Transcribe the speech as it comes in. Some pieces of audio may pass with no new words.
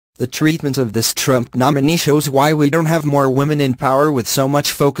The treatment of this Trump nominee shows why we don't have more women in power. With so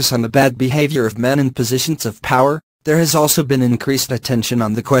much focus on the bad behavior of men in positions of power, there has also been increased attention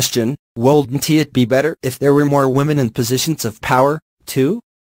on the question, wouldn't it be better if there were more women in positions of power, too?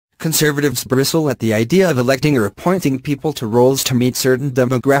 Conservatives bristle at the idea of electing or appointing people to roles to meet certain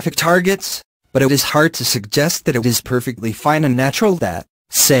demographic targets, but it is hard to suggest that it is perfectly fine and natural that,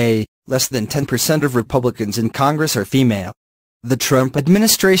 say, less than 10% of Republicans in Congress are female. The Trump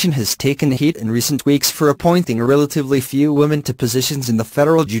administration has taken heat in recent weeks for appointing relatively few women to positions in the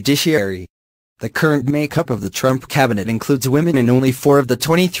federal judiciary. The current makeup of the Trump cabinet includes women in only 4 of the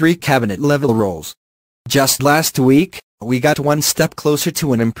 23 cabinet-level roles. Just last week, we got one step closer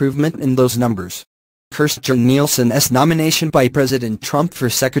to an improvement in those numbers. Kirstjen Nielsen's nomination by President Trump for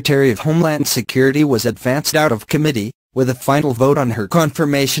Secretary of Homeland Security was advanced out of committee, with a final vote on her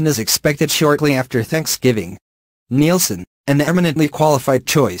confirmation is expected shortly after Thanksgiving. Nielsen, an eminently qualified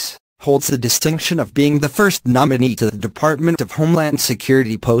choice, holds the distinction of being the first nominee to the Department of Homeland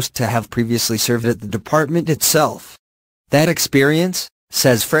Security post to have previously served at the department itself. That experience,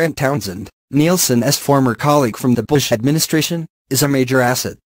 says Fran Townsend, Nielsen's former colleague from the Bush administration, is a major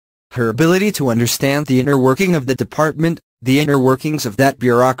asset. Her ability to understand the inner working of the department, the inner workings of that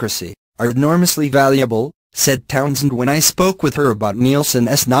bureaucracy, are enormously valuable, said Townsend when I spoke with her about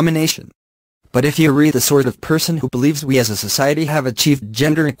Nielsen's nomination. But if you read the sort of person who believes we as a society have achieved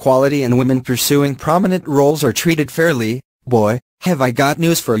gender equality and women pursuing prominent roles are treated fairly, boy, have I got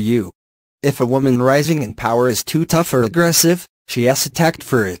news for you. If a woman rising in power is too tough or aggressive, she is attacked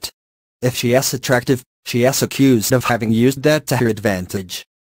for it. If she is attractive, she is accused of having used that to her advantage.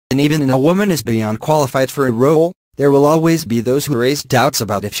 And even if a woman is beyond qualified for a role, there will always be those who raise doubts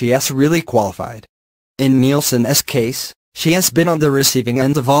about if she is really qualified. In Nielsen's case, she has been on the receiving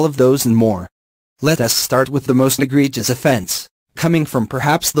end of all of those and more. Let us start with the most egregious offense, coming from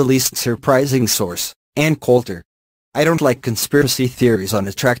perhaps the least surprising source, Ann Coulter. I don't like conspiracy theories on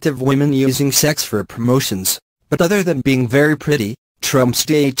attractive women using sex for promotions, but other than being very pretty, Trump's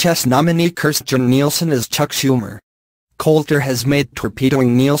DHS nominee Kirstjen Nielsen is Chuck Schumer. Coulter has made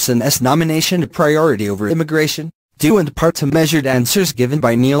torpedoing Nielsen's nomination a priority over immigration, due in part to measured answers given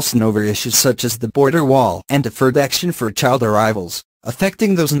by Nielsen over issues such as the border wall and deferred action for child arrivals,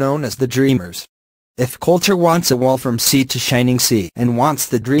 affecting those known as the Dreamers. If Coulter wants a wall from sea to shining sea and wants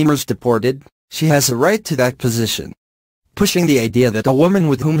the Dreamers deported, she has a right to that position. Pushing the idea that a woman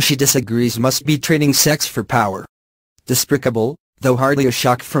with whom she disagrees must be trading sex for power. Despicable, though hardly a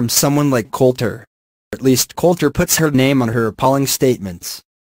shock from someone like Coulter. At least Coulter puts her name on her appalling statements.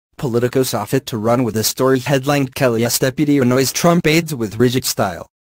 Politico saw fit to run with a story headlined Kelly's deputy annoys Trump aides with rigid style.